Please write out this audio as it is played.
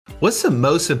What's the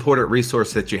most important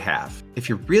resource that you have? If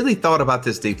you really thought about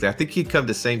this deeply, I think you'd come to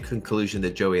the same conclusion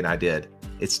that Joey and I did.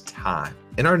 It's time.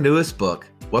 In our newest book,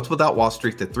 Wealth Without Wall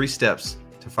Street, The 3 Steps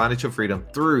to Financial Freedom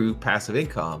Through Passive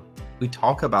Income, we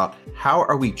talk about how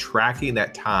are we tracking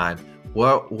that time?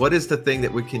 What is the thing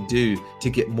that we can do to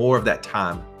get more of that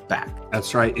time back?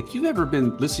 That's right. If you've ever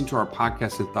been listening to our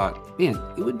podcast and thought, man,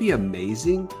 it would be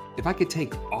amazing if I could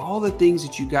take all the things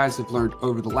that you guys have learned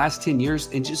over the last 10 years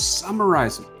and just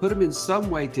summarize them, put them in some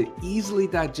way to easily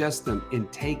digest them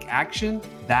and take action,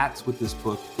 that's what this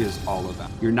book is all about.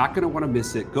 You're not going to want to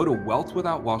miss it. Go to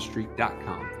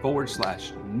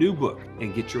wealthwithoutwallstreet.com/new book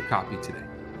and get your copy today.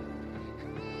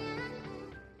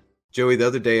 Joey, the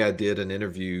other day I did an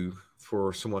interview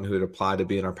for someone who had applied to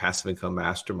be in our passive income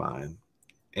mastermind.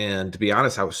 And to be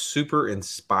honest, I was super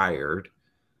inspired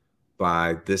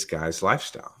by this guy's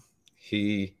lifestyle.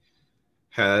 He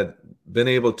had been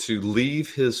able to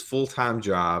leave his full-time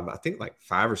job, I think like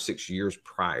 5 or 6 years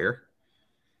prior.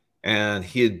 And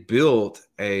he had built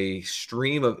a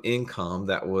stream of income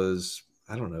that was,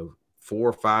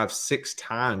 4, 5, 6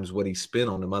 times what he spent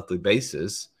on a monthly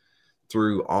basis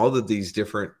through all of these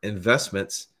different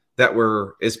investments that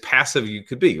were as passive you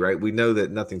could be, right? We know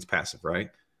that nothing's passive,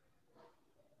 right?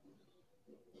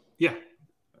 Yeah.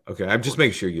 Okay, I'm just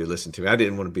making sure you listen to me. I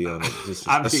didn't want to be on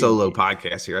a solo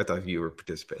podcast here. I thought you were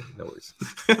participating. No worries.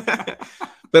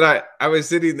 But I was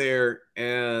sitting there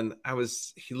and I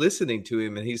was listening to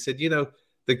him, and he said,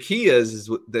 the key is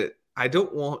that I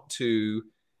don't want to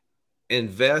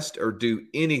invest or do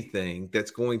anything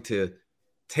that's going to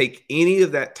take any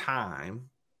of that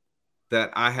time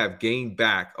that I have gained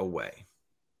back away.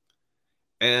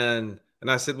 And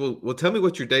I said, well, tell me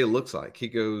what your day looks like. He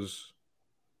goes,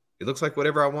 it looks like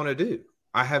whatever I want to do.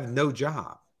 I have no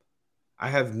job. I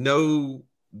have no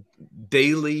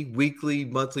daily, weekly,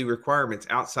 monthly requirements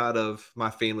outside of my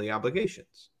family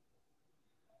obligations.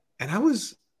 And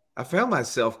I found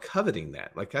myself coveting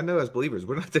that. Like, I know as believers,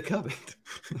 we're not to covet,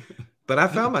 but I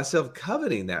found myself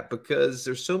coveting that because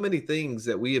there's so many things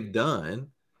that we have done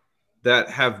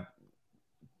that have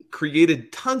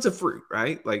created tons of fruit,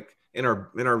 right? Like in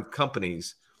our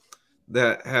companies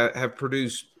that have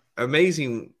produced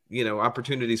amazing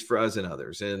opportunities for us and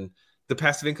others. And the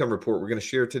passive income report we're going to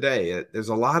share today, there's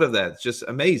a lot of that. It's just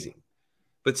amazing.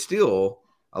 But still,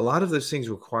 a lot of those things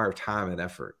require time and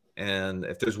effort. And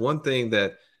if there's one thing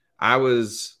that I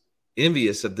was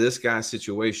envious of this guy's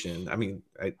situation,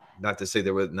 not to say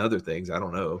there weren't other things, I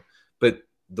don't know. But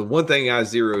the one thing I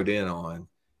zeroed in on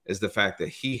is the fact that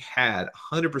he had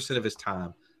 100% of his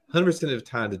time, 100% of the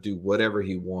time to do whatever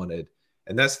he wanted.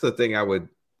 And that's the thing I would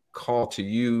call to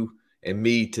you and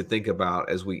me to think about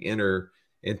as we enter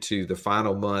into the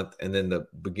final month and then the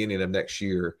beginning of next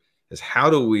year is how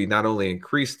do we not only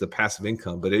increase the passive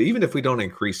income, but even if we don't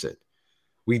increase it,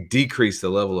 we decrease the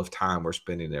level of time we're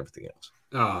spending and everything else.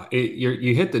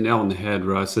 You hit the nail on the head,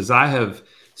 Russ. As I have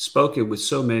spoken with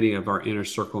so many of our Inner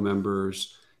Circle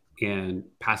members and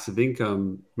passive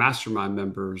income mastermind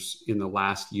members in the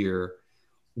last year,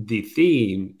 the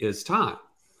theme is time.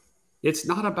 It's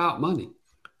not about money.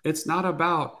 It's not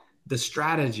about the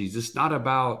strategies. It's not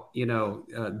about,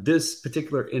 this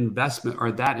particular investment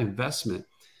or that investment.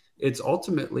 It's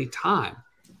ultimately time.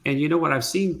 And you know what? I've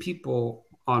seen people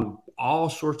on all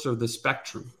sorts of the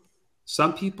spectrum.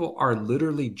 Some people are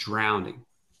literally drowning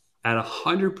at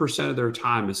 100% of their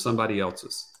time is somebody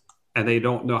else's, and they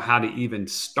don't know how to even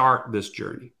start this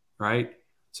journey, right?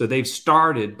 So they've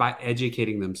started by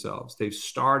educating themselves. They've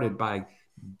started by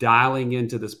dialing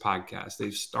into this podcast.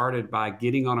 They've started by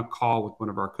getting on a call with one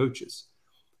of our coaches.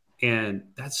 And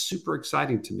that's super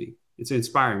exciting to me. It's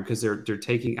inspiring because they're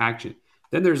taking action.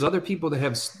 Then there's other people that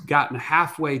have gotten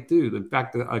halfway through. In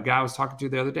fact, a guy I was talking to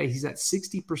the other day, he's at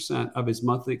 60% of his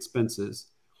monthly expenses.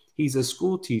 He's a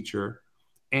school teacher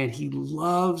and he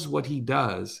loves what he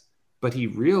does, but he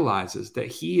realizes that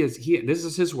this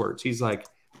is his words. He's like,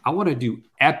 I want to do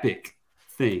epic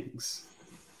things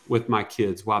with my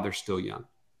kids while they're still young.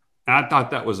 And I thought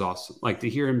that was awesome. Like to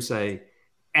hear him say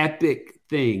epic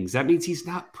things. That means he's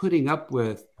not putting up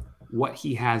with what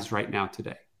he has right now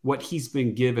today, what he's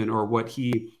been given or what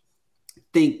he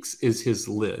thinks is his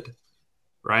lid,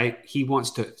 right? He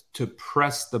wants to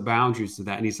press the boundaries of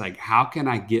that. And he's like, how can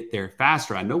I get there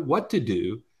faster? I know what to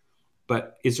do,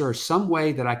 but is there some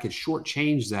way that I could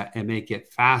shortchange that and make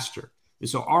it faster? And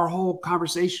so our whole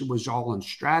conversation was all on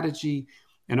strategy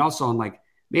and also on like,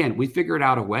 man, we figured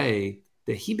out a way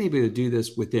that he may be able to do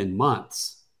this within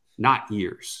months, not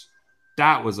years.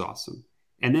 That was awesome.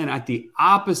 And then at the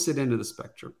opposite end of the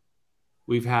spectrum,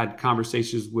 we've had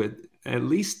conversations with at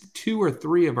least 2 or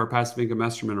 3 of our passive income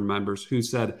mastermind members who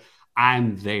said,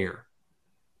 I'm there.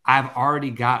 I've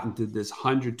already gotten to this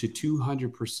 100 to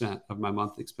 200% of my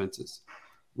monthly expenses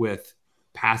with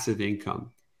passive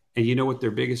income. And you know what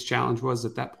their biggest challenge was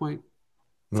at that point?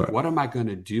 Right. What am I going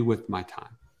to do with my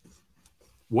time?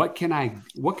 What can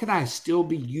I still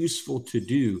be useful to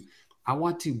do? I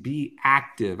want to be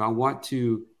active. I want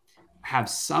to have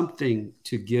something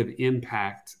to give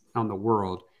impact on the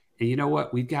world. And you know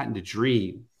what? We've gotten to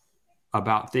dream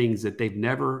about things that they've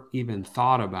never even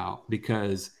thought about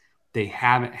because they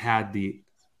haven't had they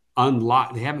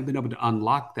haven't been able to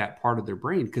unlock that part of their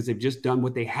brain because they've just done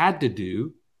what they had to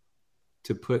do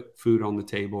to put food on the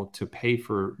table, to pay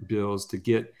for bills, to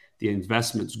get the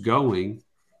investments going.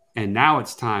 And now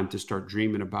it's time to start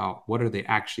dreaming about what are they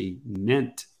actually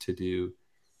meant to do.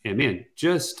 And man,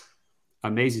 just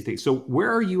amazing things. So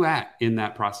where are you at in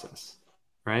that process,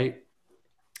 right?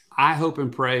 I hope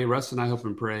and pray, Russ and I hope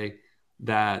and pray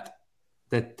that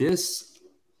this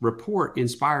report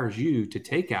inspires you to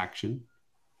take action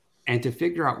and to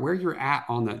figure out where you're at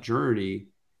on that journey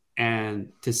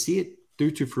and to see it through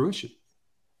to fruition.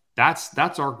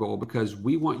 That's our goal because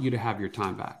we want you to have your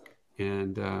time back.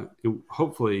 And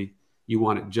hopefully you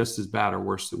want it just as bad or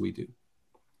worse than we do.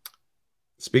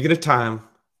 Speaking of time,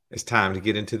 it's time to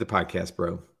get into the podcast,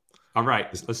 bro. All right,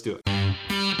 let's do it.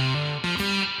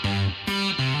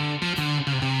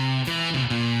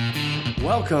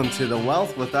 Welcome to the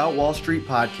Wealth Without Wall Street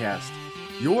podcast,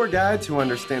 your guide to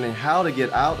understanding how to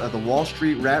get out of the Wall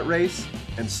Street rat race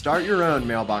and start your own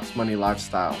mailbox money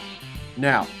lifestyle.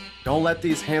 Now, don't let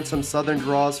these handsome Southern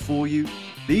draws fool you.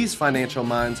 These financial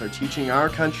minds are teaching our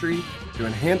country to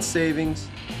enhance savings,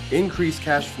 increase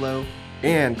cash flow,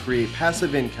 and create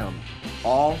passive income,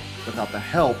 all without the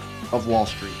help of Wall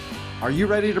Street. Are you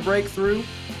ready to break through?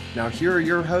 Now here are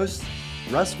your hosts,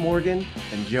 Russ Morgan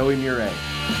and Joey Murray.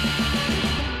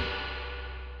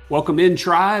 Welcome in,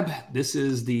 tribe. This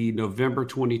is the November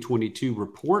 2022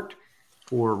 report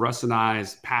for Russ and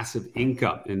I's passive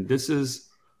income. And this is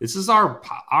our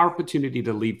opportunity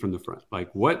to lead from the front. Like,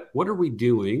 what are we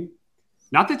doing?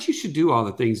 Not that you should do all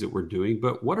the things that we're doing,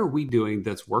 but what are we doing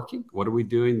that's working? What are we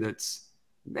doing that's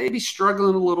maybe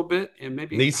struggling a little bit and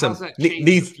maybe needs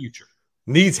the future?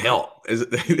 Needs help.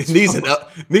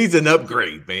 Needs an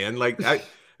upgrade, man. Like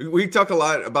we talk a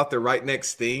lot about the right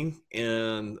next thing,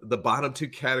 and the bottom two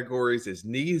categories is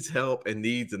needs help and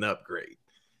needs an upgrade.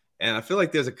 And I feel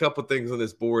like there's a couple things on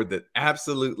this board that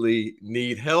absolutely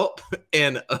need help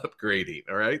and upgrading.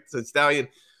 All right. So Stallion,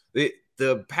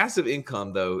 the passive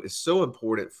income, though, is so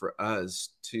important for us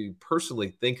to personally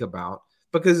think about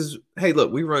because, hey,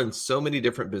 look, we run so many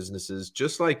different businesses.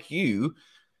 Just like you,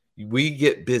 we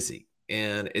get busy.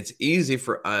 And it's easy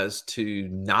for us to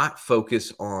not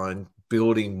focus on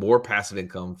building more passive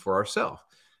income for ourselves.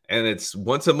 And it's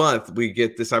once a month we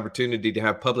get this opportunity to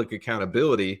have public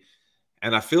accountability.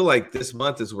 And I feel like this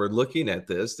month, as we're looking at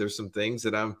this, there's some things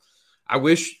that I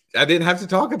wish I didn't have to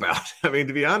talk about. I mean,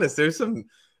 to be honest, there's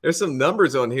some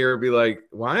numbers on here. Be like,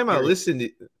 why am I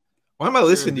listening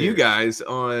to you guys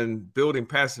on building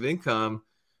passive income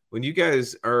when you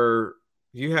guys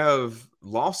you have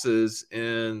losses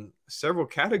in several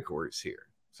categories here?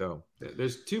 So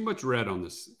there's too much red on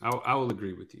this. I will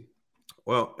agree with you.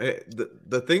 Well,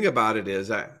 the thing about it is,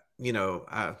 I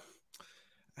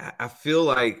feel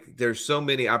like there's so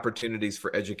many opportunities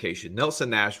for education. Nelson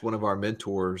Nash, one of our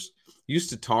mentors, used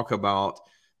to talk about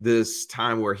this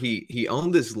time where he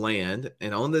owned this land,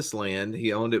 and on this land,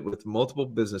 he owned it with multiple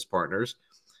business partners.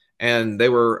 And they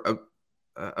were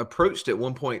approached at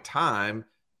one point in time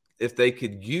if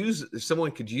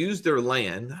someone could use their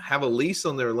land, have a lease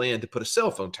on their land to put a cell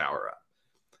phone tower up.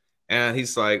 And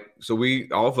he's like, so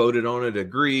we all voted on it,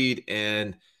 agreed.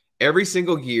 And every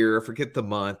single year, I forget the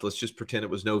month, let's just pretend it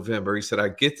was November. He said, I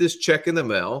get this check in the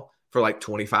mail for like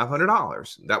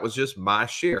 $2,500. That was just my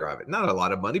share of it. Not a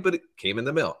lot of money, but it came in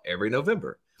the mail every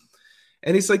November.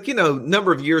 And he's like,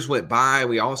 number of years went by,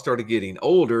 we all started getting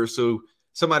older. So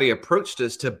somebody approached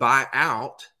us to buy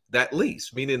out that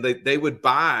lease, meaning they would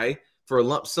buy for a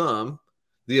lump sum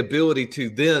the ability to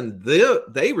then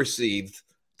they received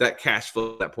that cash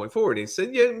flow at that point forward. And he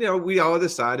said, we all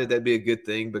decided that'd be a good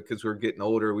thing because we're getting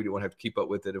older. We didn't want to have to keep up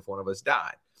with it if one of us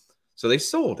died. So they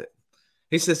sold it.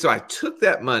 He said, so I took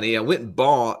that money, I went and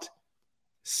bought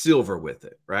silver with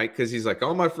it, right? Because he's like,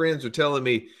 all my friends are telling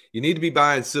me you need to be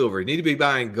buying silver, you need to be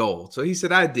buying gold. So he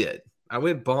said, I did. I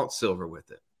went and bought silver with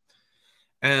it.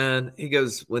 And he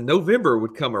goes, when November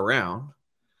would come around,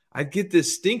 I'd get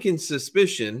this stinking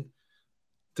suspicion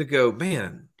to go,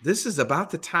 man, this is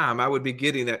about the time I would be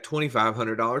getting that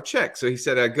 $2,500 check. So he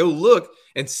said, I'd go look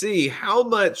and see how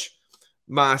much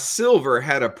my silver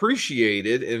had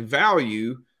appreciated in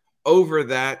value over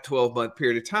that 12-month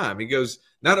period of time. He goes,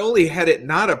 not only had it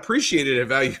not appreciated in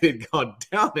value, it had gone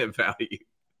down in value.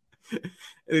 And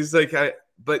he's like,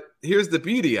 but here's the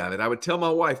beauty of it. I would tell my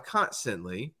wife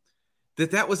constantly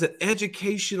that was an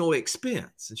educational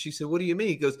expense. And she said, what do you mean?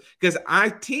 He goes, because I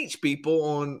teach people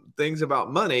on things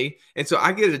about money. And so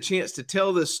I get a chance to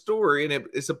tell this story, and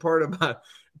it's a part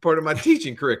of my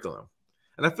teaching curriculum.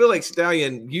 And I feel like,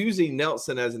 Stallion, using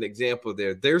Nelson as an example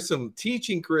there's some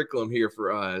teaching curriculum here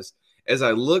for us as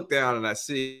I look down and I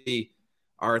see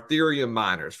our Ethereum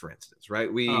miners, for instance,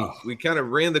 right? We kind of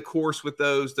ran the course with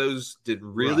those. Those did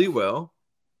really well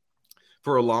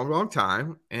for a long, long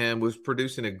time and was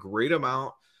producing a great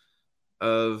amount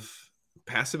of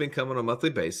passive income on a monthly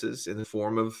basis in the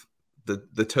form of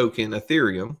the token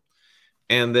Ethereum.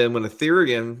 And then when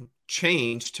Ethereum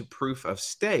changed to proof of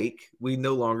stake, we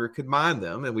no longer could mine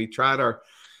them. And we tried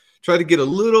to get a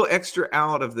little extra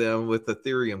out of them with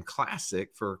Ethereum Classic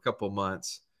for a couple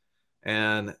months.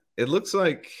 And it looks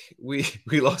like we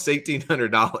lost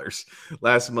 $1,800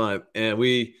 last month, and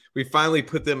we finally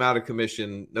put them out of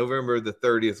commission. November the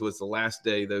 30th was the last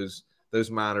day those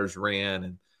miners ran,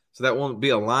 and so that won't be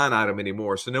a line item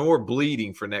anymore. So no more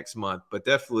bleeding for next month, but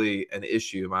definitely an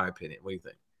issue in my opinion. What do you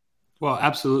think? Well,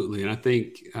 absolutely, and I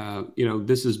think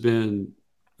this has been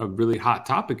a really hot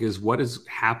topic: is what is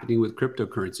happening with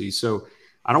cryptocurrency. So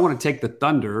I don't want to take the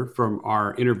thunder from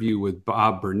our interview with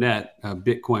Bob Burnett,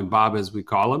 Bitcoin Bob, as we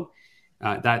call him.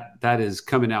 That is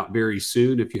coming out very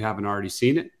soon if you haven't already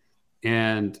seen it.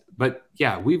 But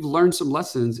yeah, we've learned some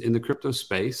lessons in the crypto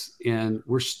space, and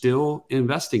we're still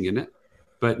investing in it,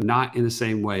 but not in the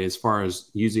same way as far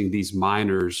as using these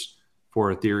miners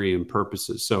for Ethereum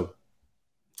purposes. So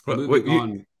moving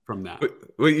on from that.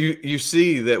 Well, you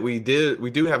see that we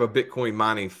do have a Bitcoin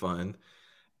mining fund.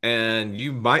 And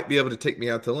you might be able to take me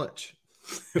out to lunch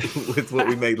with what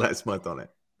we made last month on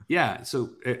it. Yeah.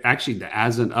 So actually,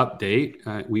 as an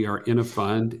update, we are in a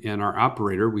fund, and our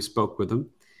operator, we spoke with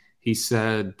him. He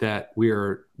said that we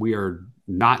are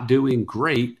not doing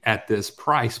great at this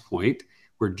price point.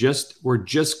 We're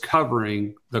just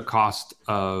covering the cost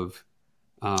of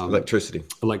electricity,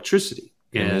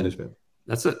 and management.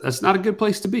 That's not a good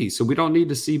place to be. So we don't need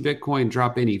to see Bitcoin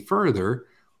drop any further.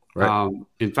 Right.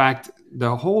 In fact,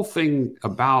 the whole thing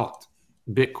about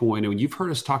Bitcoin, and you've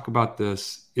heard us talk about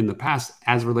this in the past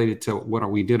as related to what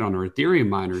we did on our Ethereum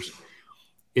miners,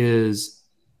 is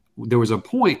there was a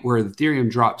point where Ethereum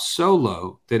dropped so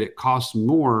low that it cost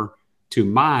more to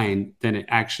mine than it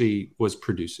actually was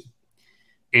producing.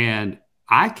 And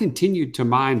I continued to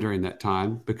mine during that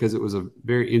time because it was a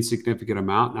very insignificant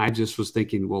amount. And I just was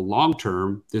thinking, well, long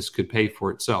term, this could pay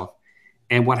for itself.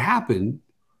 And what happened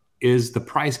is the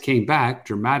price came back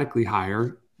dramatically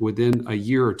higher within a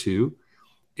year or two,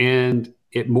 and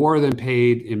it more than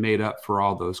paid and made up for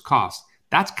all those costs.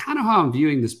 That's kind of how I'm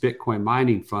viewing this Bitcoin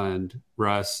mining fund,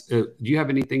 Russ. Do you have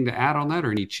anything to add on that,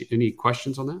 or any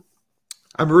questions on that?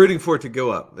 I'm rooting for it to go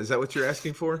up. Is that what you're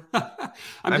asking for?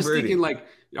 I'm just thinking, like,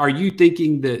 are you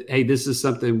thinking that, hey, this is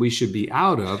something we should be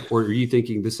out of, or are you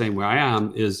thinking the same way I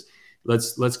am, is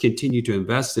let's continue to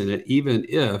invest in it, even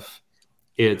if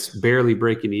it's barely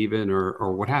breaking even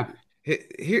or what have you?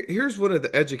 Here's one of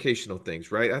the educational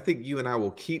things, right? I think you and I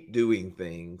will keep doing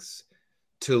things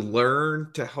to learn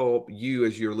to help you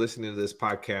as you're listening to this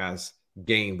podcast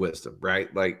gain wisdom,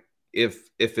 right? Like if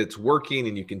it's working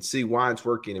and you can see why it's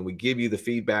working, and we give you the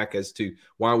feedback as to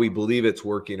why we believe it's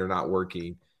working or not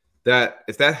working, that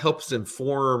if that helps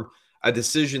inform a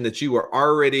decision that you are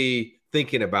already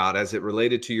thinking about as it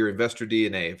related to your investor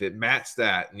DNA, if it matched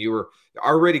that and you were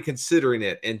already considering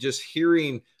it, and just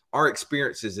hearing our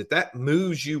experiences, if that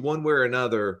moves you one way or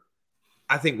another,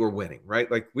 I think we're winning,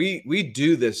 right? Like we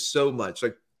do this so much,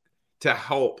 like to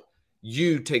help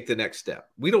you take the next step.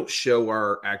 We don't show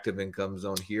our active incomes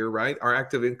on here, right? Our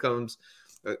active incomes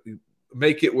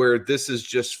make it where this is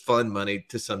just fun money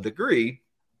to some degree.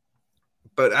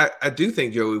 But I do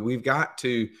think, Joey, we've got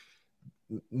to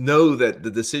know that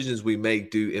the decisions we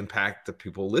make do impact the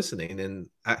people listening. And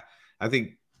I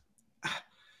think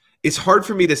it's hard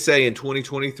for me to say in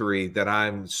 2023 that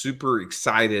I'm super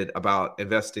excited about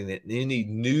investing in any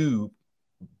new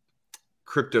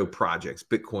crypto projects,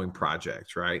 Bitcoin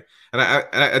projects, right? And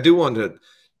I do want to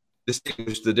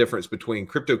distinguish the difference between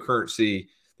cryptocurrency.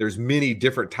 There's many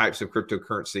different types of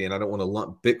cryptocurrency, and I don't want to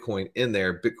lump Bitcoin in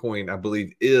there. Bitcoin, I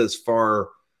believe, is far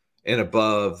and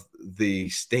above the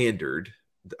standard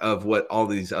of what all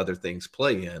these other things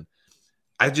play in.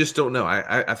 I just don't know.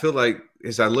 I feel like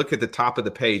as I look at the top of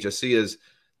the page, I see as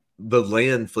the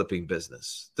land flipping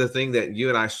business, the thing that you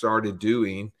and I started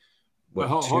doing.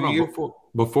 Hold on.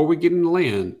 Before we get into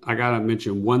land, I got to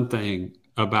mention one thing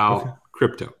about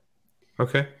crypto.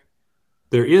 Okay.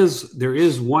 There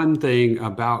is one thing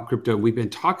about crypto. We've been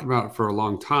talking about it for a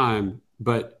long time,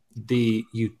 but the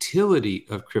utility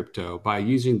of crypto by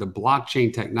using the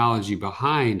blockchain technology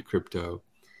behind crypto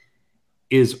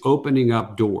is opening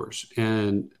up doors.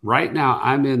 And right now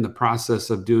I'm in the process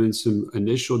of doing some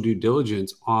initial due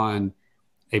diligence on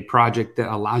a project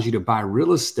that allows you to buy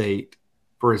real estate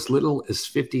for as little as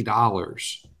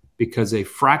 $50 because they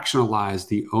fractionalize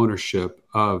the ownership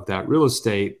of that real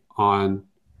estate on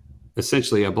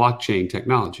essentially a blockchain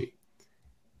technology.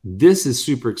 This is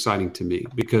super exciting to me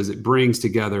because it brings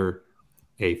together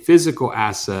a physical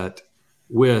asset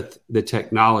with the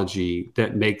technology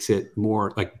that makes it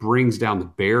more like brings down the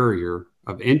barrier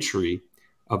of entry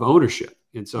of ownership.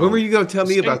 And so when were you going to tell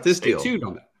me about this deal? Stay tuned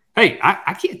on that. Hey,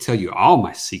 I can't tell you all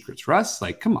my secrets, Russ.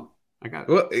 Like, come on.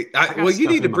 Well, you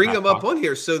need to bring them up on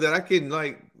here so that I can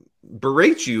like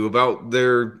berate you about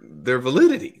their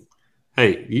validity.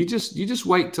 Hey, you just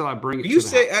wait till I bring it. You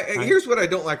say here's what I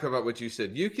don't like about what you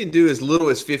said. You can do as little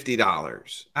as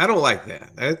 $50. I don't like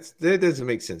that. That doesn't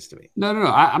make sense to me. No.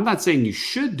 I'm not saying you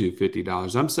should do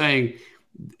 $50. I'm saying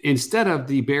instead of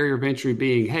the barrier of entry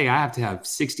being, hey, I have to have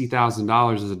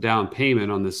 $60,000 as a down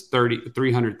payment on this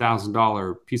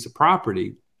 $300,000 piece of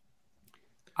property,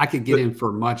 I could get in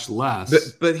for much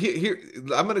less. But here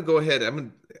I'm going to go ahead.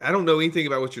 I don't know anything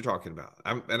about what you're talking about.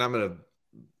 I'm going to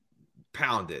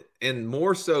pound it, and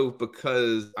more so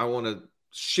because I want to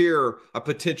share a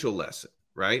potential lesson,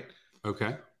 right?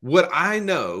 Okay. What I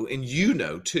know, and you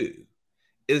know too,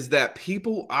 is that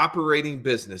people operating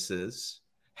businesses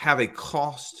have a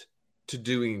cost to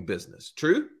doing business.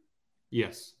 True?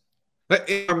 Yes. But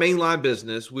in our mainline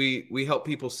business, we help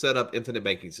people set up infinite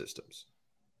banking systems,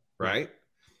 right?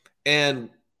 And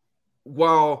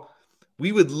while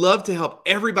we would love to help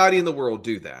everybody in the world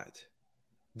do that,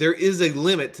 there is a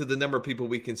limit to the number of people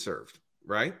we can serve,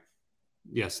 right?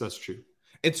 Yes, that's true.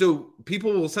 And so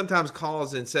people will sometimes call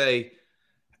us and say,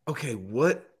 okay,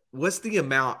 what's the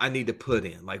amount I need to put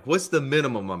in? Like, what's the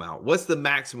minimum amount? What's the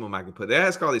maximum I can put? They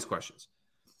ask all these questions.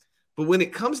 But when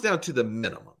it comes down to the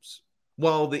minimums,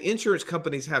 while the insurance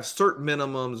companies have certain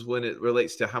minimums when it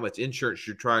relates to how much insurance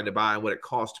you're trying to buy and what it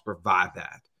costs to provide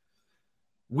that,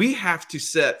 we have to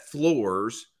set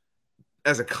floors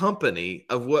as a company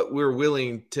of what we're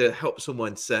willing to help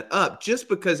someone set up, just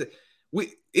because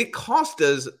it cost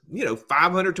us,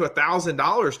 $500 to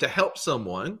 $1,000 to help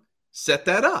someone set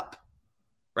that up.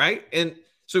 Right. And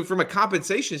so from a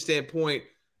compensation standpoint,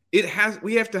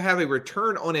 we have to have a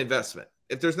return on investment.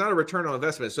 If there's not a return on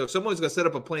investment, so if someone's going to set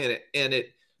up a plan and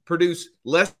it produce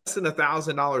less than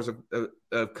 $1,000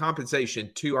 of compensation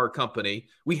to our company,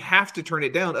 we have to turn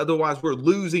it down. Otherwise we're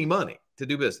losing money to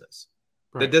do business.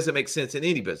 Right. That doesn't make sense in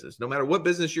any business. No matter what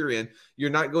business you're in, you're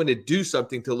not going to do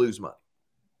something to lose money.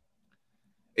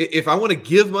 If I want to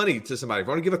give money to somebody, if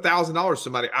I want to give $1,000 to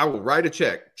somebody, I will write a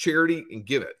check, charity, and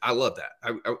give it. I love that.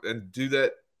 And do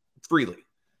that freely.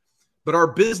 But our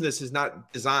business is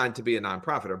not designed to be a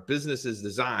nonprofit. Our business is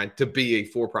designed to be a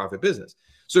for-profit business.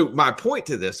 So my point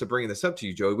to this, of bringing this up to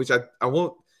you, Joey, which I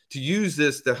want to use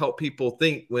this to help people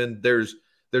think when they're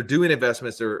doing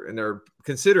investments and they're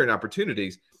considering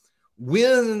opportunities.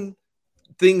 When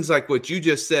things like what you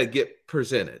just said get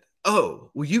presented,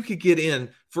 you could get in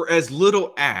for as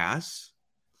little as,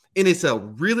 and it's a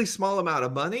really small amount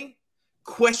of money,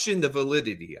 question the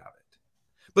validity of it.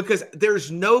 Because there's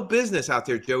no business out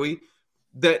there, Joey,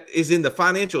 that is in the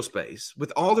financial space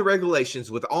with all the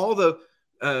regulations, with all the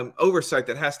oversight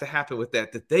that has to happen with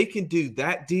that they can do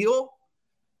that deal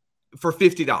for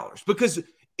 $50. Because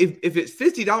if it's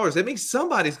 $50, that means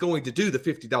somebody's going to do the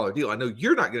 $50 deal. I know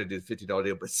you're not going to do the $50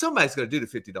 deal, but somebody's going to do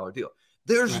the $50 deal.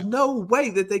 There's no way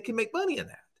that they can make money in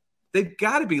that. They've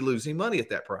got to be losing money at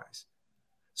that price.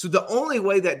 So the only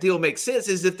way that deal makes sense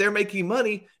is if they're making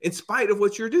money in spite of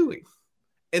what you're doing.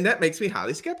 And that makes me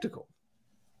highly skeptical.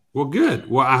 Well, good.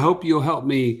 Well, I hope you'll help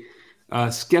me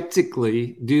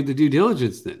skeptically do the due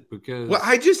diligence then, because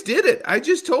I just did it. I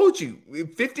just told you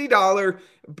 $50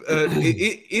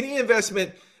 any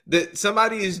investment that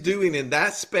somebody is doing in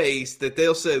that space that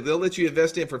they'll let you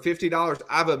invest in for $50.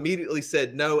 I've immediately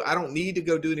said, no, I don't need to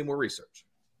go do any more research.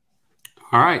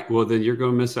 All right. Well, then you're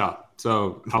going to miss out.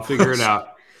 So I'll figure it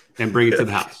out and bring it to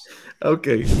the house.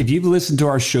 Okay. If you've listened to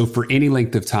our show for any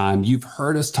length of time, you've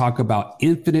heard us talk about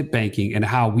infinite banking and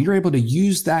how we were able to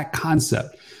use that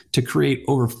concept to create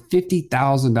over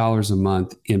 $50,000 a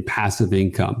month in passive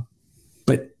income.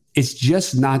 But it's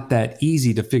just not that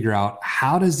easy to figure out,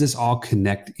 how does this all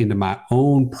connect into my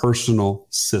own personal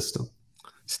system?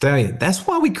 Stallion, that's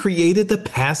why we created the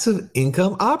passive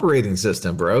income operating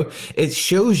system, bro. It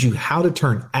shows you how to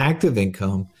turn active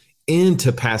income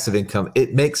into passive income.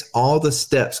 It makes all the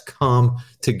steps come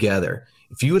together.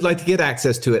 If you would like to get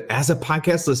access to it as a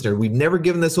podcast listener, we've never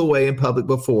given this away in public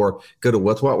before. Go to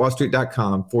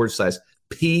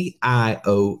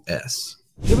wealthwithoutwallstreet.com/PIOS.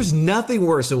 There was nothing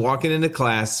worse than walking into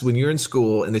class when you're in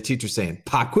school and the teacher saying,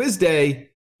 Pop quiz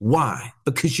day. Why?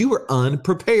 Because you were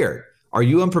unprepared. Are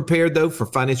you unprepared, though, for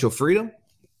financial freedom?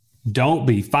 Don't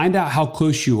be. Find out how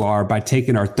close you are by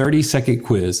taking our 30-second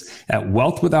quiz at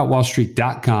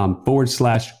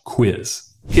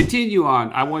wealthwithoutwallstreet.com/quiz. Continue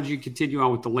on. I want you to continue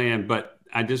on with the land, but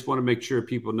I just want to make sure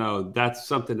people know that's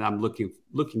something I'm looking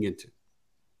into.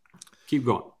 Keep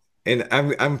going. And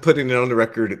I'm putting it on the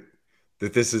record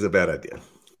that this is a bad idea.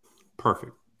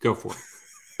 Perfect. Go for it.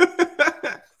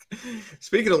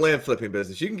 Speaking of land flipping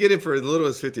business, you can get it for as little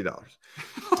as $50.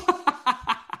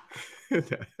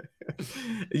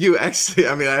 You actually,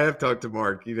 I have talked to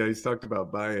Mark, he's talked about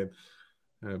buying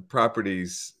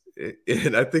properties,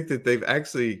 and I think that they've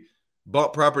actually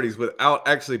bought properties without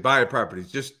actually buying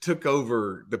properties, just took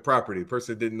over the property. The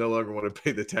person didn't no longer want to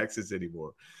pay the taxes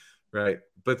anymore. Right.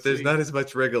 But there's not as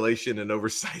much regulation and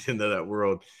oversight into that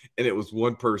world. And it was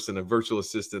one person, a virtual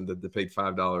assistant that they paid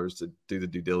 $5 to do the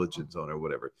due diligence on or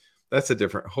whatever. That's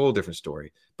a whole different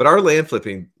story. But our land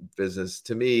flipping business,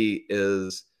 to me,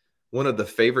 is one of the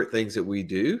favorite things that we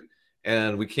do.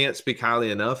 And we can't speak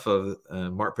highly enough of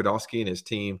Mark Podolsky and his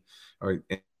team, or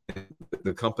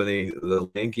the company, the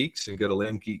Land Geeks, and go to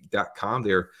landgeek.com.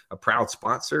 They're a proud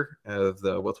sponsor of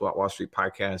the Wealth Without Wall Street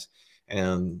podcast.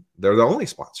 And they're the only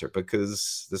sponsor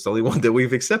because that's the only one that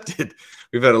we've accepted.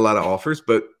 We've had a lot of offers,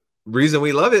 but reason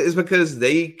we love it is because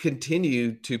they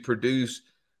continue to produce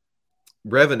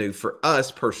revenue for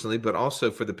us personally, but also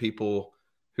for the people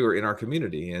who are in our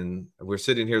community. And we're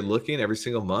sitting here looking every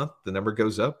single month. The number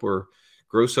goes up. We're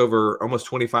gross over almost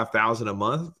 $25,000 a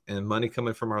month and money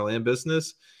coming from our land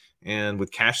business. And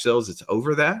with cash sales, it's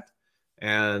over that.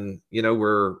 And,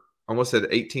 we're almost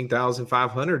at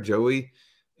 $18,500, Joey,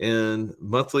 in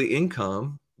monthly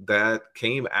income that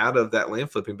came out of that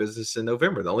land flipping business in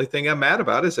November. The only thing I'm mad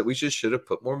about is that we just should have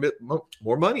put more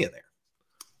money in there.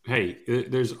 Hey,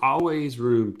 there's always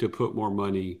room to put more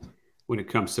money when it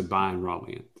comes to buying raw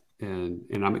land.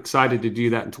 And I'm excited to do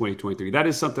that in 2023. That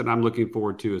is something I'm looking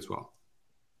forward to as well,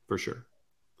 for sure.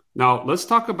 Now, let's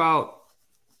talk about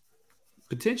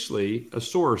potentially a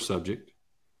sore subject,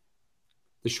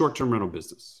 the short-term rental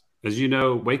business. As you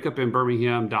know,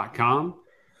 wakeupinbirmingham.com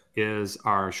is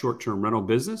our short-term rental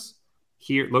business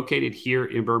located here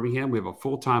in Birmingham. We have a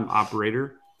full-time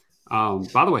operator.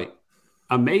 By the way,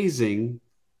 amazing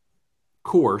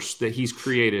course that he's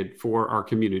created for our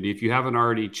community. If you haven't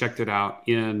already checked it out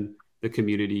in the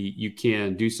community, you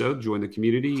can do so. Join the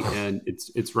community, and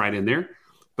it's right in there.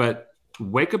 But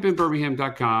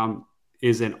wakeupinbirmingham.com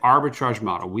is an arbitrage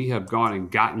model. We have gone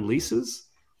and gotten leases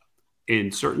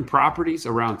in certain properties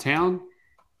around town,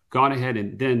 gone ahead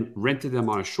and then rented them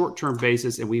on a short-term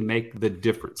basis, and we make the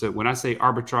difference. So when I say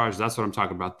arbitrage, that's what I'm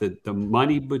talking about. The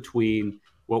money between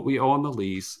what we owe on the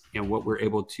lease and what we're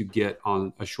able to get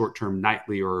on a short-term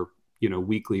nightly or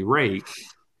weekly rate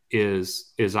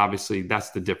is obviously that's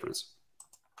the difference.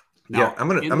 Now, I'm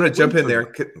gonna jump in there.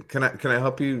 Can I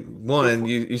help you? One,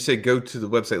 you say go to the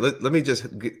website. Let me just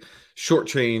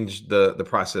shortchange the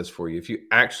process for you. If you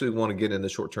actually want to get in the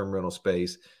short-term rental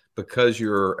space because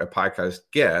you're a podcast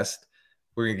guest,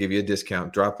 we're going to give you a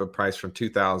discount. Drop a price from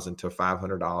 $2,000 to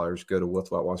 $500. Go to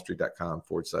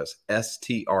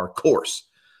wealthwithoutwallstreet.com/STR course.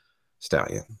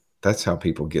 Stallion. That's how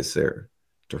people get there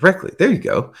directly. There you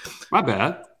go. My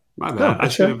bad. No, I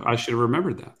should have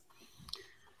remembered that.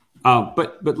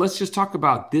 But let's just talk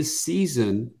about this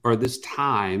season or this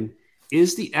time.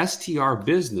 Is the STR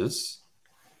business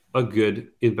a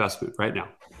good investment right now?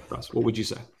 Russ, what would you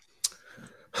say?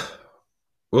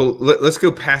 Well, let's go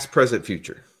past, present,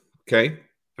 future. Okay.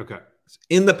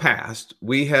 In the past,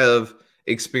 we have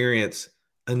experienced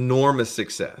enormous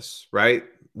success, right?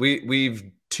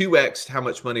 We've 2x'd how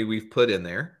much money we've put in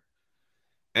there.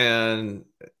 And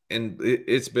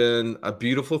it's been a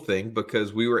beautiful thing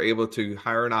because we were able to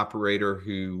hire an operator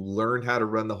who learned how to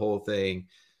run the whole thing.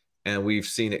 And we've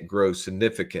seen it grow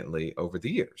significantly over the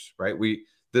years, right?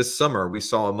 This summer, we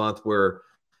saw a month where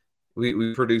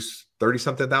we produced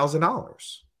 $30-something thousand. It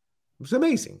was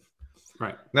amazing.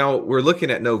 Right. Now we're looking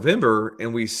at November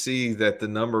and we see that the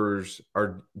numbers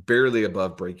are barely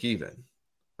above break even,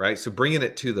 right? So bringing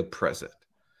it to the present.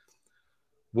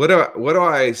 What do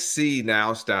I see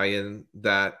now, Stallion,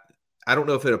 that I don't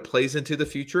know if it plays into the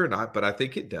future or not, but I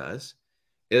think it does,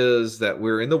 is that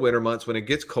we're in the winter months when it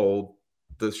gets cold.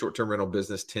 the short-term rental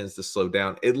business tends to slow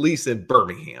down, at least in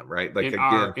Birmingham, right? Like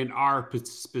in our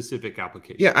specific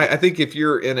application. Yeah, I think if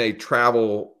you're in a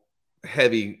travel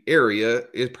heavy area,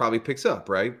 it probably picks up,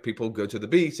 right? People go to the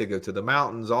beach, they go to the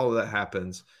mountains, all of that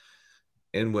happens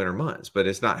in winter months, but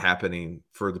it's not happening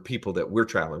for the people that we're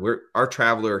traveling. Our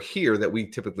traveler here that we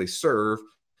typically serve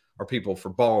are people for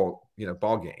ball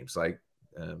games like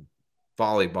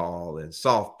volleyball and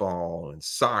softball and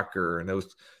soccer and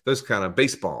those kind of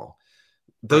baseball.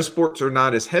 Those sports are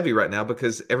not as heavy right now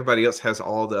because everybody else has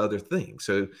all the other things.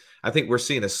 So I think we're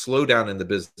seeing a slowdown in the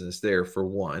business there for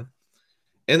one.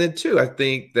 And then two, I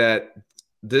think that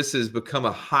this has become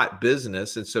a hot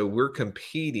business. And so we're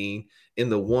competing in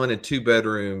the 1 and 2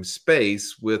 bedroom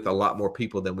space with a lot more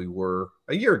people than we were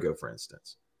a year ago, for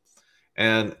instance.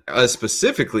 And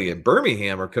specifically in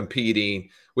Birmingham are competing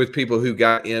with people who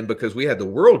got in because we had the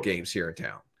World Games here in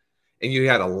town. And you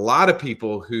had a lot of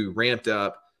people who ramped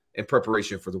up in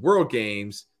preparation for the World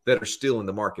Games that are still in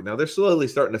the market. Now they're slowly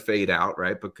starting to fade out,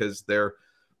 right? Because they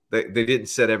didn't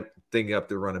set everything up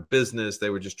to run a business. They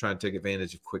were just trying to take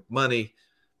advantage of quick money.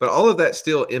 But all of that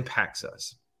still impacts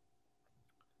us.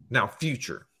 Now,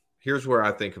 future. Here's where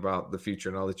I think about the future,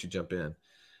 and I'll let you jump in.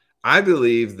 I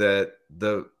believe that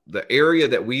the area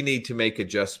that we need to make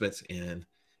adjustments in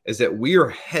is that we are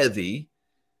heavy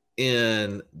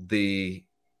in the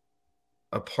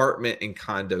apartment and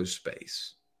condo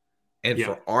space. And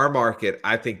for our market,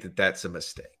 I think that that's a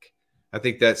mistake. I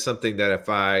think that's something that if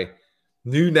I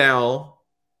knew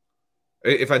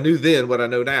then what I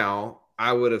know now,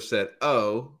 I would have said,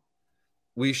 oh,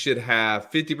 we should have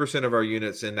 50% of our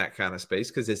units in that kind of space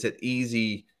because it's an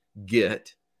easy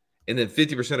get. And then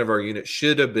 50% of our units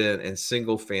should have been in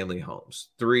single family homes,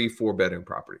 3-4 bedroom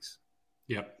properties.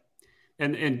 Yep.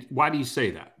 And why do you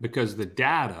say that? Because the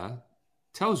data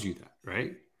tells you that,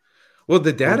 right? Well,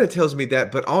 the data tells me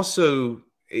that, but also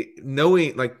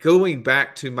knowing, like going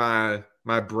back to my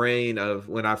brain of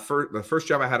when the first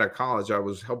job I had at college, I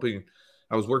was working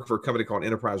for a company called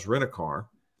Enterprise Rent-A-Car.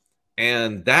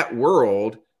 And that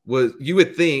world was, you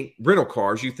would think rental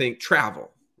cars, you think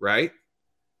travel, right?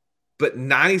 But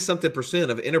 90-something%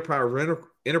 of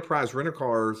Enterprise rental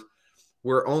cars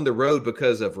were on the road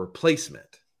because of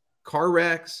replacement, car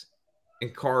wrecks,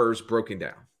 and cars broken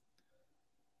down.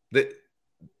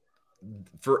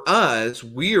 For us,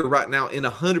 we are right now in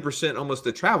 100% almost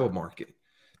the travel market.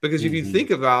 Because if you think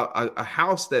about a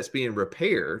house that's being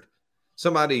repaired,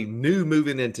 somebody new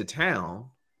moving into town,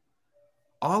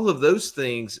 all of those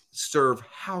things serve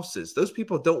houses. Those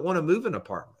people don't want to move in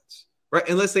apartments, right?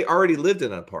 Unless they already lived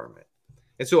in an apartment.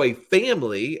 And so a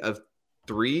family of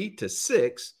 3 to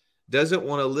 6 doesn't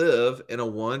want to live in a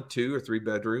 1, 2, or 3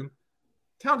 bedroom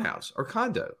townhouse or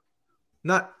condo.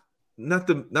 Not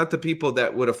the people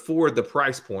that would afford the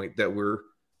price point that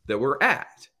we're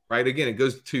at, right? Again, it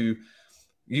goes to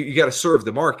you got to serve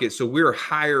the market. So we're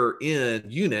higher in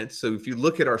units. So if you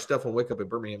look at our stuff on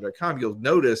wakeupinbirmingham.com, you'll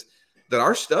notice that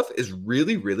our stuff is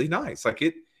really, really nice. Like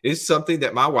it is something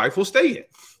that my wife will stay in.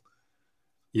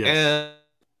 Yes.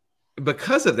 And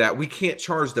because of that, we can't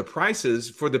charge the prices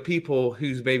for the people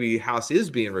whose maybe house is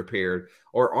being repaired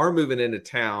or are moving into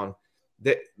town,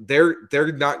 that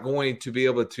they're not going to be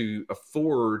able to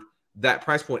afford that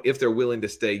price point if they're willing to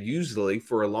stay usually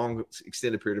for a long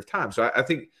extended period of time. So I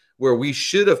think where we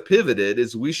should have pivoted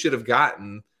is we should have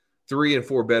gotten 3 and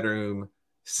 4 bedroom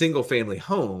single family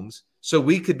homes so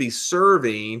we could be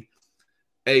serving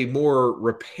a more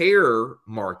repair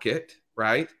market,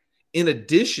 right? In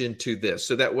addition to this.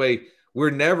 So that way we're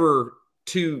never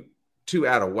too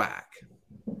out of whack.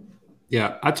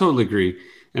 Yeah, I totally agree.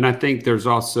 And I think there's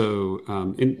also,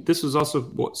 and this was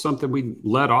also something we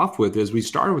led off with, is we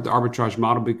started with the arbitrage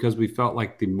model because we felt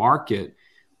like the market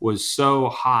was so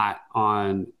hot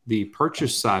on the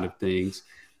purchase side of things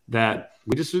that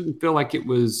we just didn't feel like it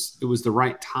was the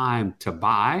right time to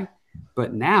buy.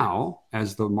 But now,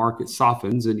 as the market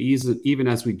softens, and even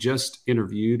as we just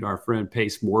interviewed our friend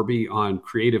Pace Morby on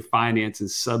creative finance and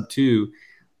sub 2,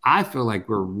 I feel like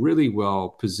we're really well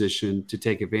positioned to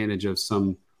take advantage of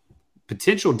some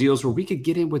potential deals where we could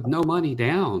get in with no money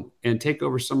down and take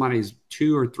over somebody's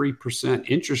 2 or 3%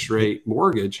 interest rate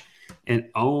mortgage and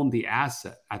own the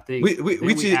asset. I think we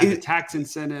have the tax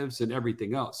incentives and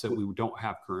everything else that we don't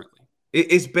have currently.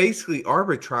 It's basically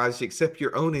arbitrage, except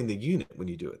you're owning the unit when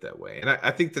you do it that way. And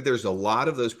I think that there's a lot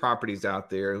of those properties out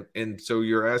there. And so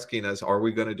you're asking us, are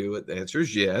we going to do it? The answer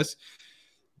is yes.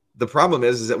 The problem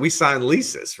is that we sign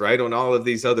leases, right, on all of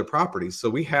these other properties. So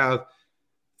we have,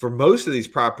 for most of these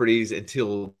properties,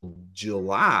 until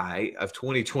July of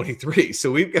 2023. So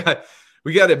we've got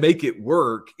we got to make it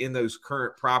work in those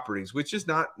current properties, which is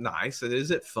not nice. It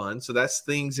isn't fun. So that's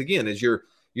things, again, as you're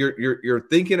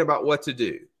thinking about what to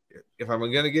do. If I'm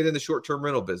going to get in the short-term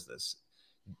rental business,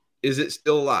 is it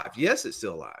still alive? Yes, it's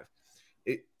still alive.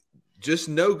 Just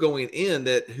know going in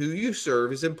that who you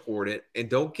serve is important, and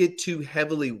don't get too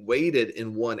heavily weighted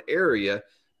in one area,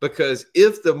 because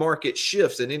if the market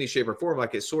shifts in any shape or form,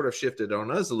 like it sort of shifted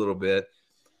on us a little bit,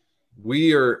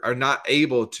 we are not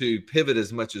able to pivot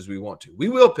as much as we want to. We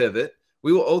will pivot.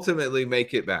 We will ultimately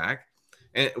make it back.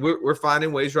 And we're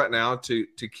finding ways right now to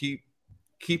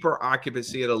keep our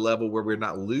occupancy at a level where we're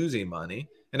not losing money.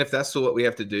 And if that's what we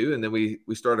have to do, and then we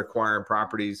start acquiring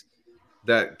properties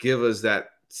that give us that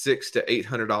 $600 to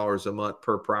 $800 a month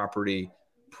per property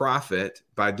profit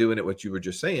by doing it, what you were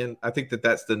just saying, I think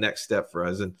that's the next step for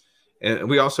us. And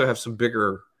we also have some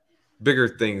bigger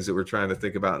things that we're trying to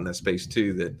think about in that space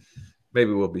too, that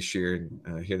maybe we'll be sharing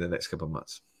here in the next couple of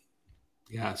months.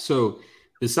 Yeah. So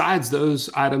besides those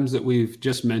items that we've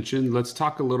just mentioned, let's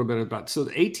talk a little bit about, so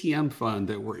the ATM fund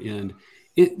that we're in,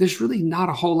 there's really not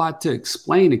a whole lot to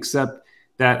explain, except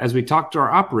that as we talked to our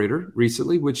operator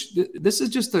recently, which this is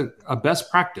just a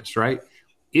best practice, right?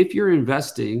 If you're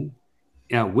investing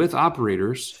with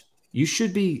operators, you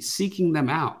should be seeking them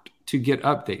out to get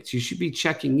updates. You should be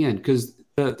checking in, because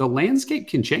the landscape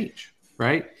can change,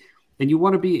 right? And you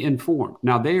want to be informed.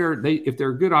 Now, if they're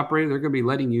a good operator, they're going to be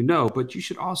letting you know, but you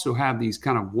should also have these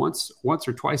kind of once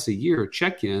or twice a year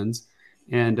check-ins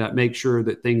and make sure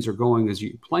that things are going as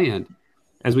you planned.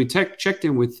 As we checked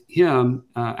in with him,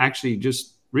 actually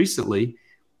just recently,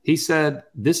 he said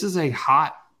this is a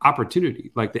hot opportunity.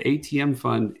 Like, the ATM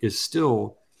fund is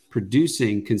still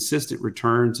producing consistent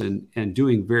returns and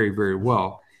doing very, very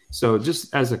well. So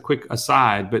just as a quick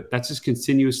aside, but that's just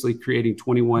continuously creating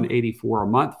 $21.84 a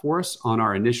month for us on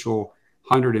our initial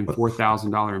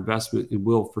 $104,000 investment in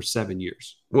Will for 7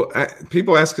 years. Well,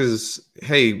 people ask us,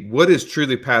 hey, what is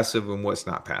truly passive and what's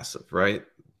not passive, right?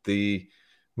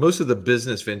 Most of the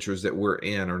business ventures that we're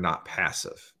in are not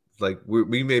passive. Like,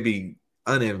 we may be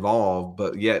uninvolved,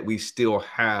 but yet we still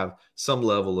have some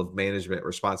level of management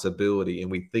responsibility,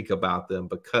 and we think about them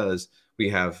because we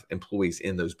have employees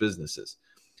in those businesses.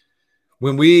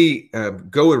 When we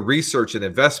go and research an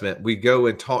investment, we go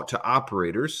and talk to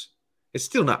operators. It's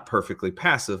still not perfectly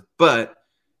passive, but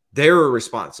they're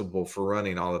responsible for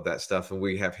running all of that stuff, and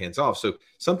we have hands off. So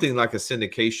something like a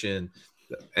syndication,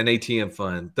 an ATM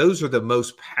fund, those are the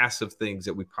most passive things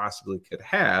that we possibly could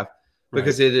have,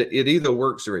 because it either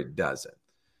works or it doesn't.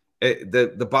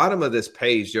 The bottom of this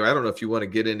page, Joe, I don't know if you want to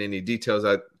get in any details.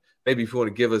 Maybe if you want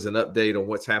to give us an update on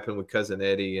what's happened with Cousin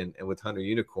Eddie and with Hunter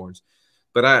Unicorns.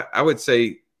 But I would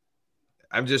say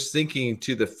I'm just thinking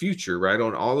to the future, right,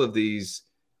 on all of these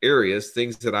areas,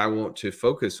 things that I want to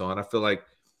focus on. I feel like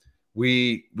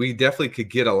we definitely could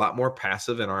get a lot more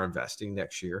passive in our investing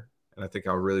next year. And I think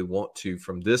I really want to,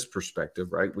 from this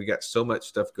perspective, right? We got so much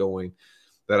stuff going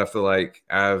that I feel like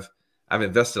I've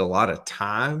invested a lot of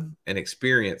time and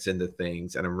experience into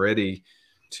things, and I'm ready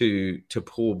to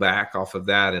pull back off of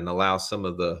that and allow some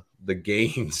of the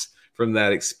gains from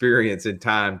that experience and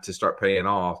time to start paying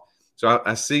off. So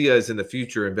I see us in the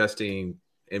future investing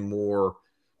in more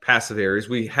passive areas.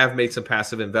 We have made some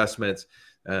passive investments.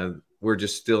 We're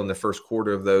just still in the first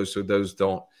quarter of those, so those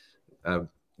don't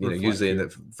usually in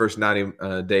the first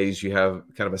 90 days, you have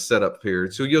kind of a setup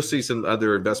period. So you'll see some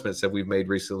other investments that we've made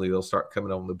recently. They'll start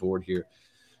coming on the board here.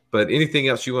 But anything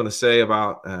else you want to say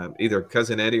about either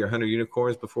Cousin Eddie or Hunter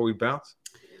Unicorns before we bounce?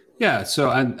 Yeah. So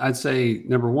I'd say,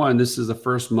 number one, this is the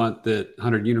first month that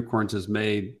Hunter Unicorns has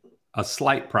made a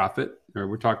slight profit, or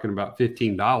we're talking about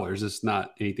 $15. It's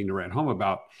not anything to write home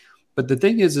about. But the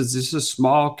thing is just a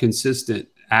small, consistent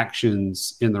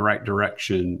actions in the right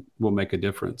direction will make a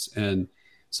difference. And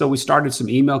so we started some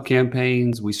email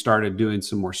campaigns. We started doing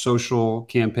some more social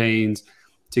campaigns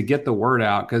to get the word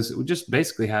out, because we just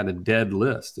basically had a dead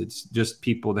list. It's just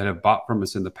people that have bought from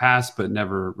us in the past, but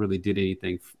never really did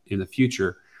anything in the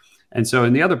future. And so,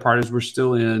 and the other part is we're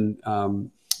still in,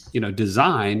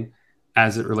 design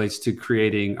as it relates to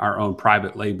creating our own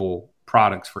private label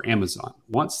products for Amazon.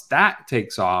 Once that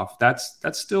takes off, that's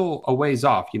still a ways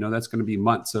off. That's going to be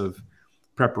months of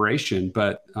preparation,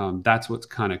 but that's what's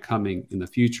kind of coming in the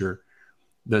future.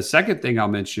 The second thing I'll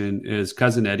mention is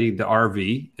Cousin Eddie, the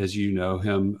RV, as you know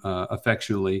him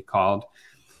affectionately called.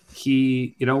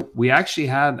 We actually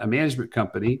had a management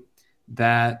company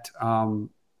that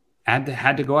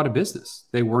had to go out of business.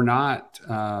 They were not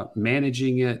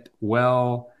managing it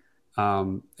well.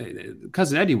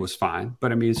 Cousin Eddie was fine,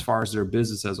 but I mean, as far as their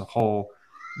business as a whole,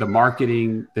 the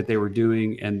marketing that they were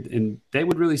doing, and they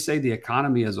would really say the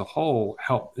economy as a whole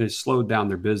has slowed down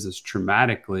their business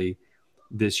dramatically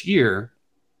this year.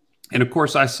 And of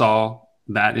course, I saw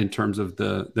that in terms of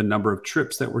the number of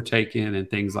trips that were taken and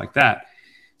things like that.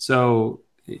 So,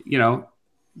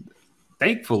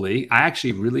 thankfully, I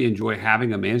actually really enjoy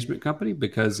having a management company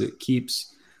because it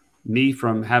keeps me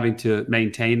from having to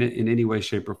maintain it in any way,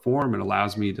 shape, or form. It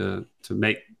allows me to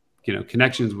make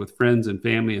connections with friends and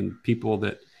family and people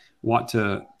that want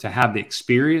to have the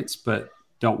experience but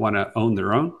don't want to own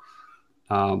their own.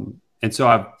 And so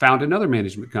I've found another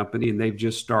management company, and they've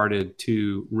just started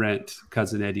to rent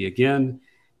Cousin Eddie again,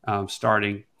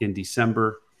 starting in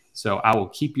December. So I will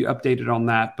keep you updated on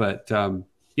that. But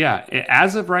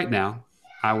as of right now,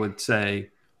 I would say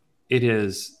it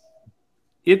is,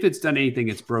 if it's done anything,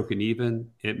 it's broken even.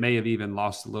 It may have even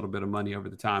lost a little bit of money over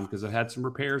the time because I've had some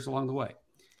repairs along the way.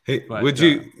 Hey, but,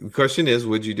 the question is,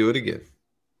 would you do it again?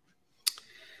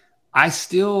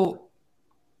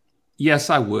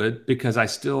 Yes, I would, because I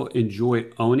still enjoy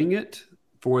owning it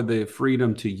for the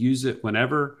freedom to use it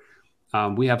whenever.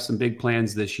 We have some big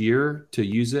plans this year to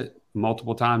use it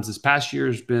multiple times. This past year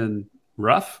has been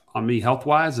rough on me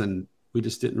health-wise, and we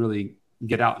just didn't really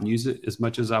get out and use it as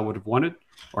much as I would have wanted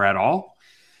or at all.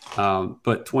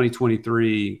 But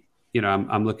 2023,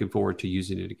 I'm looking forward to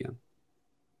using it again.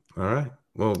 All right.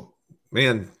 Well,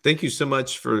 man, thank you so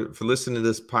much for listening to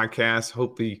this podcast.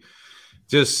 Hope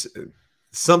just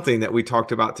something that we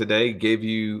talked about today gave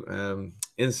you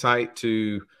insight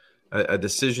to a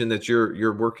decision that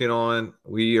you're working on.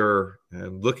 We are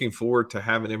looking forward to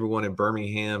having everyone in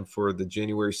Birmingham for the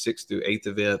January 6th through 8th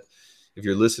event. If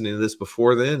you're listening to this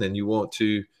before then and you want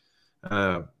to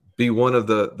be one of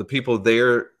the people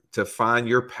there to find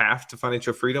your path to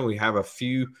financial freedom, we have a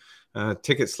few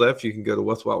tickets left. You can go to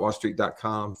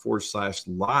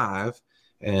wealthwithoutwallstreet.com/live,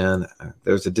 and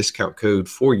there's a discount code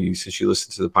for you since you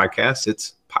listen to the podcast.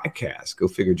 It's podcast. Go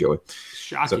figure, Joey.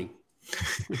 Shocking.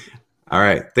 So, all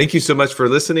right. Thank you so much for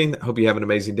listening. Hope you have an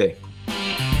amazing day.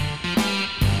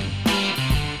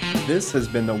 This has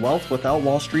been the Wealth Without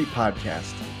Wall Street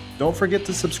podcast. Don't forget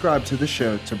to subscribe to the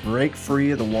show to break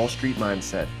free of the Wall Street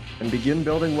mindset and begin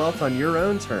building wealth on your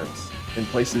own terms in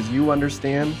places you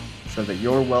understand, so that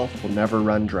your wealth will never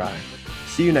run dry.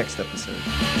 See you next episode.